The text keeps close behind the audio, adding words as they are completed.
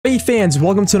Fate fans,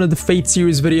 welcome to another Fate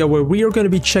series video where we are going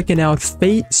to be checking out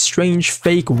Fate Strange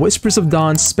Fake Whispers of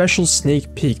Dawn special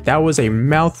sneak peek. That was a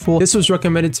mouthful. This was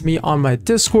recommended to me on my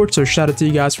Discord, so shout out to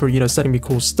you guys for, sending me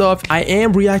cool stuff. I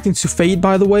am reacting to Fate,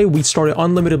 by the way. We started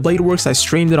Unlimited Blade Works. I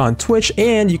streamed it on Twitch,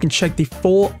 and you can check the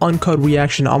full uncut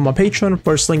reaction on my Patreon.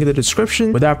 First link in the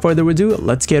description. Without further ado,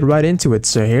 let's get right into it.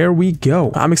 So here we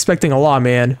go. I'm expecting a lot,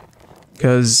 man,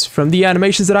 because from the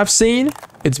animations that I've seen,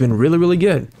 it's been really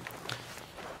good.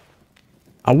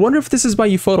 I wonder if this is by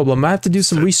Ufotable. I might have to do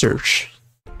some research.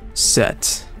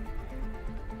 Set.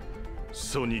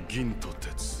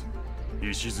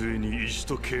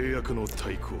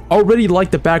 Already like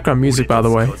the background music, by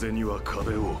the way.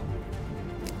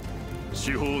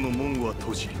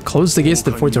 Close the gates to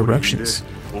the four directions.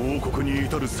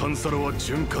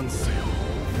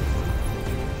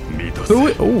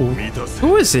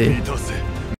 Who is he?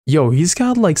 Yo, he's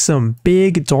got like some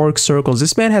big dark circles.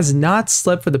 This man has not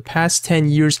slept for the past 10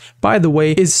 years. By the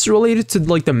way, is this related to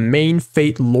like the main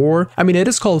Fate lore? I mean, it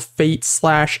is called Fate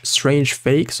 / Strange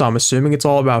Fake, so I'm assuming it's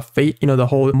all about Fate, the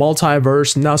whole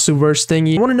multiverse, Nasuverse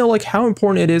thingy. I want to know like how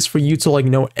important it is for you to like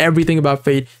know everything about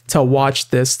Fate to watch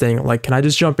this thing. Like, can I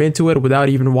just jump into it without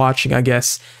even watching, I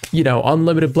guess,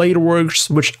 Unlimited Blade Works,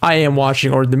 which I am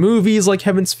watching, or the movies like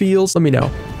Heaven's Feels? Let me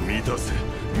know.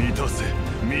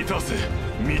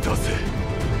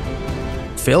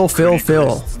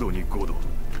 Phil.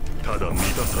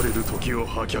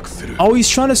 Oh, he's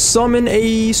trying to summon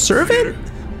a servant?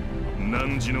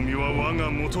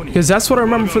 Because that's what I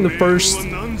remember from the first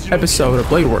episode of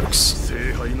Blade Works.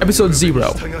 Episode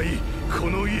 0.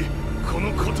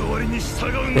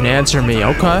 Then answer me,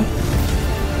 okay.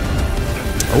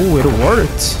 Oh, it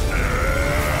worked.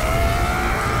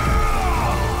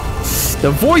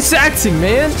 The voice acting,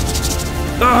 man!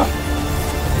 Ugh.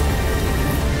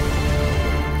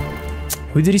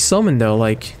 Who did he summon though?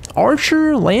 Like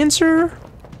Archer? Lancer?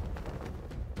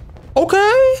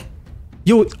 Okay.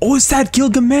 Yo, oh, is that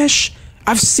Gilgamesh?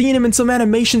 I've seen him in some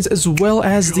animations as well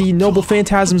as the Noble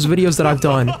Phantasms videos that I've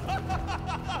done.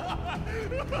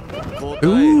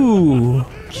 Ooh.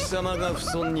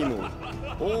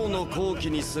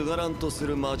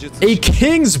 A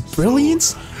king's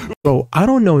brilliance? Bro, I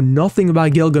don't know nothing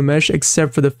about Gilgamesh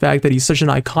except for the fact that he's such an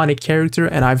iconic character,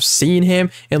 and I've seen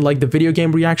him in like the video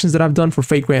game reactions that I've done for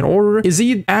Fate Grand Order. Is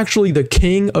he actually the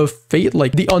king of Fate?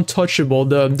 Like the untouchable,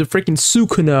 the freaking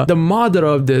Sukuna, the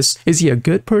Madara of this? Is he a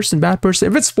good person, bad person?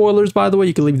 If it's spoilers, by the way,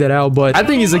 you can leave that out, but I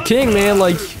think he's a king, man.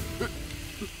 Like,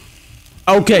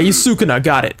 okay, he's Sukuna.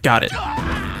 Got it.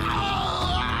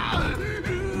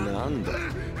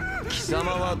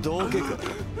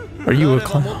 Are you a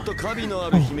clown?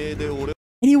 Oh.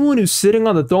 Anyone who's sitting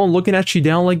on the throne looking at you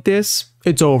down like this,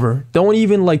 it's over. Don't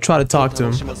even like try to talk to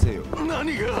him.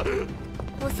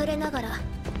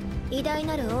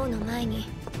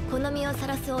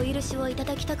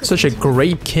 Such a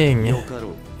great king.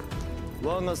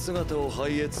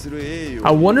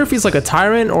 I wonder if he's like a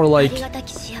tyrant or like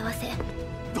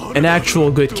an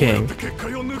actual good king.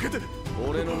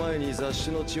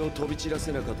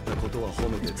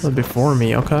 Before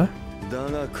me, okay.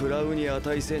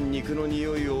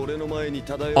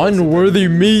 Unworthy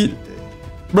meat.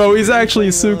 Bro, he's actually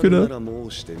Sukuna.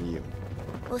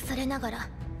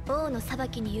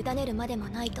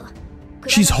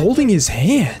 She's holding his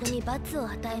hand.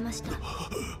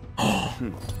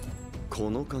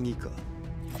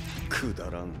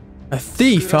 A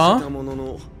thief, huh?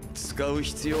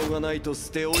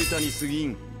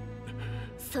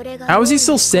 How is he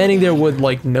still standing there with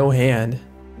like no hand?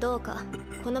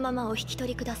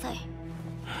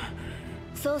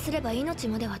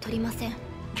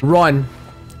 Run.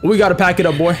 We gotta pack it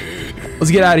up, boy.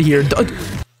 Let's get out of here.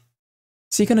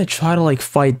 Is he gonna try to like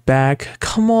fight back?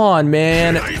 Come on,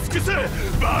 man.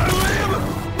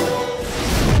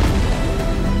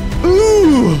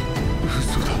 Ooh.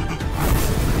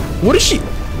 What is she?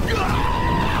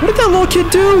 What did that little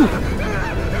kid do?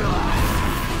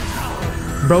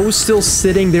 Bro's still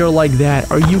sitting there like that.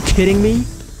 Are you kidding me?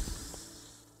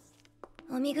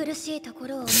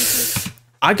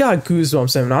 I got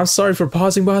goosebumps, and I'm sorry for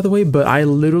pausing, by the way, but I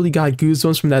literally got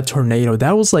goosebumps from that tornado.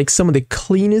 That was like some of the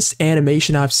cleanest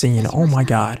animation I've seen. Oh my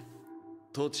god.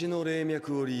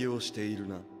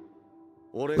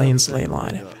 Lane's lane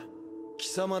line.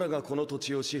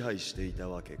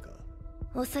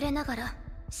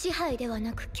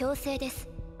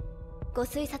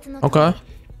 Okay.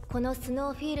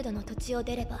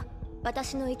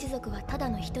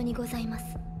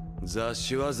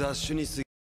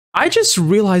 I just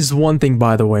realized one thing,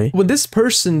 by the way. When this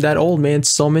person, that old man,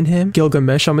 summoned him,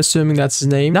 Gilgamesh, I'm assuming that's his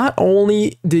name, not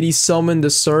only did he summon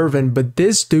the servant, but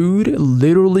this dude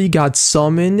literally got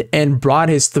summoned and brought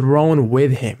his throne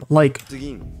with him. Like,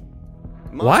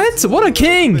 what? What a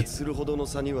king!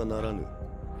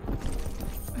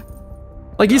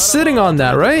 Like, he's sitting on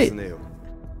that, right?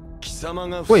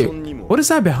 Wait, what is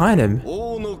that behind him?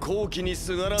 Is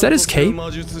that his cape?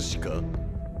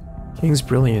 King's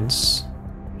brilliance.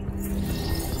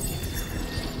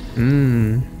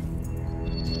 I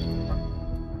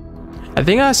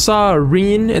think I saw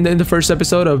Reen in the first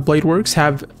episode of Bladeworks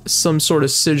have some sort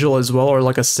of sigil as well, or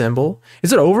like a symbol.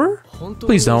 Is it over?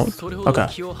 Please don't. Okay.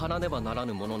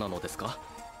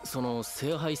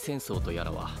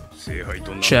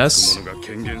 Chess.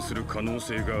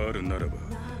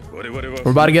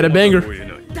 We're about to get a banger.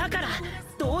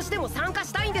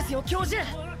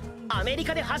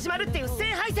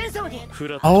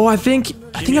 Oh, I think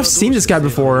I've seen this guy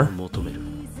before. Oh,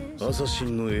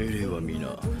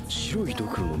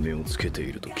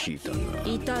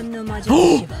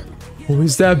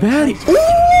 is that bad?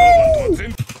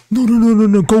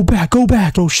 No, go back.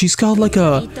 Bro, she's got like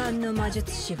a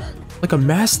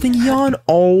mask thingy on.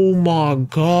 Oh my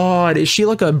god, is she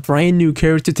like a brand new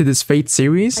character to this Fate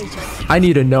series? I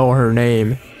need to know her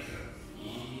name.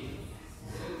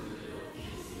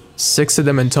 6 of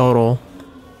them in total.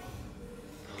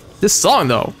 This song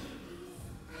though.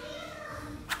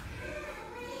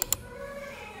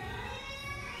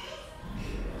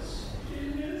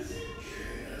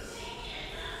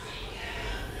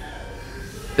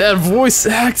 That voice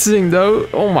acting though,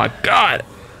 oh my god.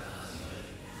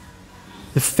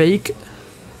 The fake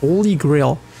Holy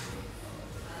Grail.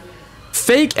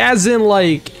 Fake as in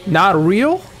like not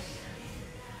real?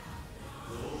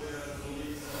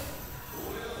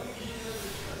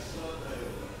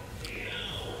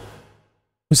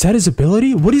 Was that his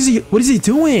ability? What is he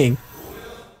doing?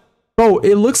 Bro,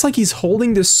 it looks like he's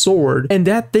holding this sword and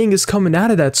that thing is coming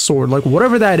out of that sword, like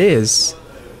whatever that is.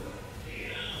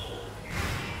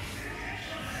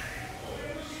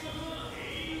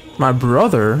 My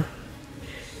brother.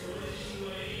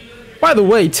 By the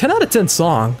way, 10 out of 10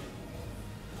 song.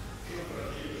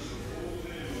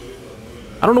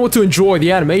 I don't know what to enjoy,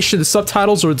 the animation, the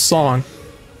subtitles, or the song.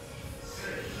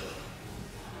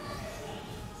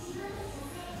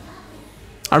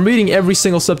 I'm reading every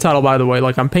single subtitle, by the way,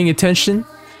 like I'm paying attention.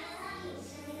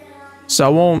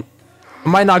 So I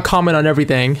might not comment on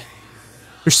everything.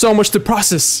 There's so much to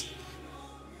process.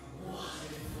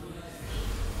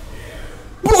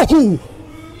 Whoa!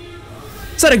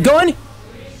 Is that a gun?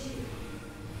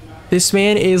 This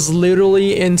man is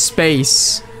literally in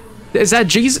space. Is that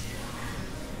Jesus?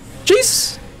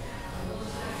 Jesus?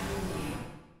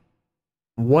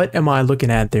 What am I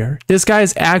looking at there? This guy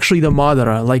is actually the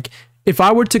Madara. Like, if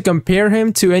I were to compare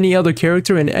him to any other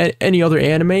character in any other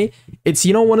anime, it's,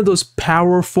 you know, one of those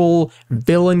powerful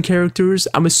villain characters.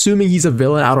 I'm assuming he's a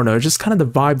villain. I don't know. Just kind of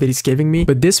the vibe that he's giving me.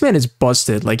 But this man is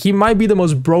busted. Like, he might be the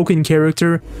most broken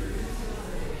character.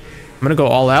 I'm gonna go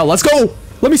all out. Let's go!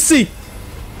 Let me see!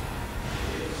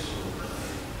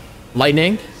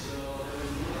 Lightning.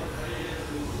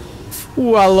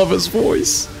 Ooh, I love his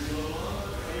voice.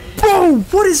 Bro,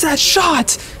 what is that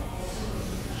shot?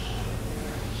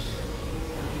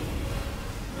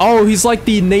 Oh, he's like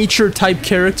the nature type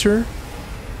character.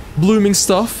 Blooming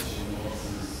stuff.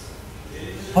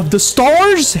 Of the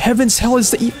stars? Heaven's hell is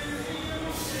the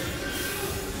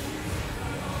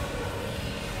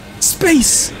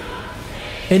space!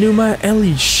 Enuma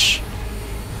Elish.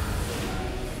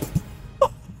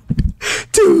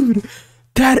 Dude,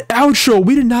 that outro,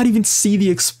 we did not even see the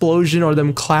explosion or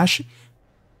them clashing.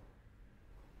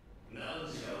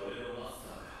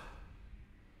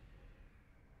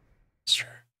 Sure.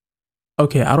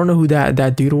 Okay, I don't know who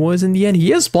that dude was in the end.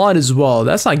 He is blonde as well.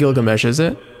 That's not Gilgamesh, is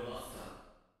it?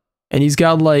 And he's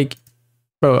got like,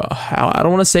 bro, I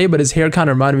don't want to say, but his hair kind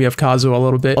of reminded me of Kazuo a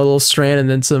little bit. A little strand and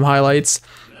then some highlights.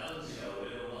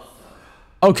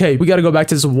 Okay, we gotta go back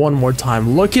to this one more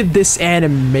time. Look at this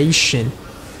animation.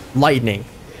 Lightning.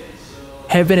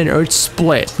 Heaven and earth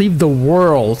split. Leave the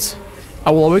world. I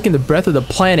will awaken the breath of the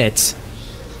planet.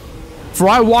 For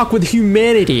I walk with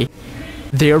humanity.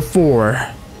 Therefore.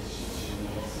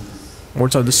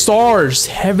 Words are the stars.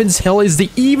 Heaven's hell is the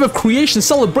eve of creation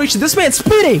celebration. This man's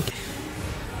spitting!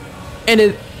 And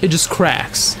it just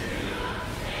cracks.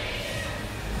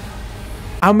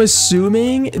 I'm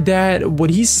assuming that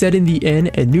what he said in the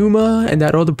end, Enuma, and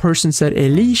that other person said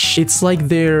Elish, it's like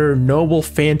their noble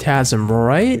phantasm,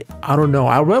 right? I don't know.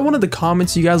 I read one of the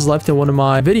comments you guys left in one of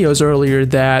my videos earlier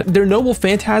that their noble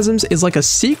phantasms is like a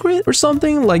secret or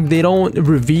something. Like they don't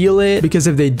reveal it because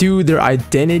if they do, their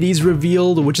identity's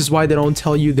revealed, which is why they don't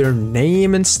tell you their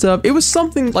name and stuff. It was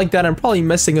something like that. I'm probably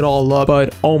messing it all up,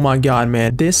 but oh my god,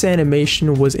 man, this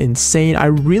animation was insane. I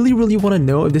really want to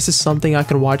know if this is something I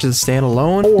can watch as a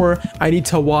standalone, or I need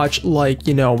to watch, like,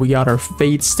 you know, we got our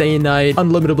Fate Stay Night,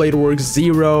 Unlimited Blade Works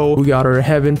Zero, we got our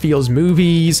Heaven Feels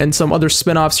movies, and some other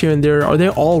spin-offs here and there. Are they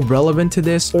all relevant to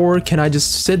this, or can I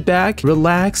just sit back,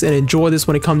 relax, and enjoy this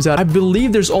when it comes out? I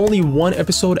believe there's only one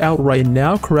episode out right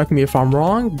now. Correct me if I'm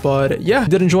wrong, but yeah, if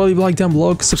you did enjoy, leave a like down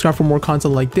below, subscribe for more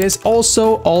content like this.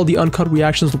 Also, all the uncut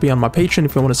reactions will be on my Patreon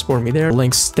if you want to support me there.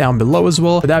 Links down below as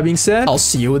well. With that being said, I'll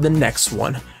see you in the next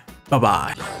one.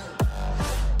 Bye-bye.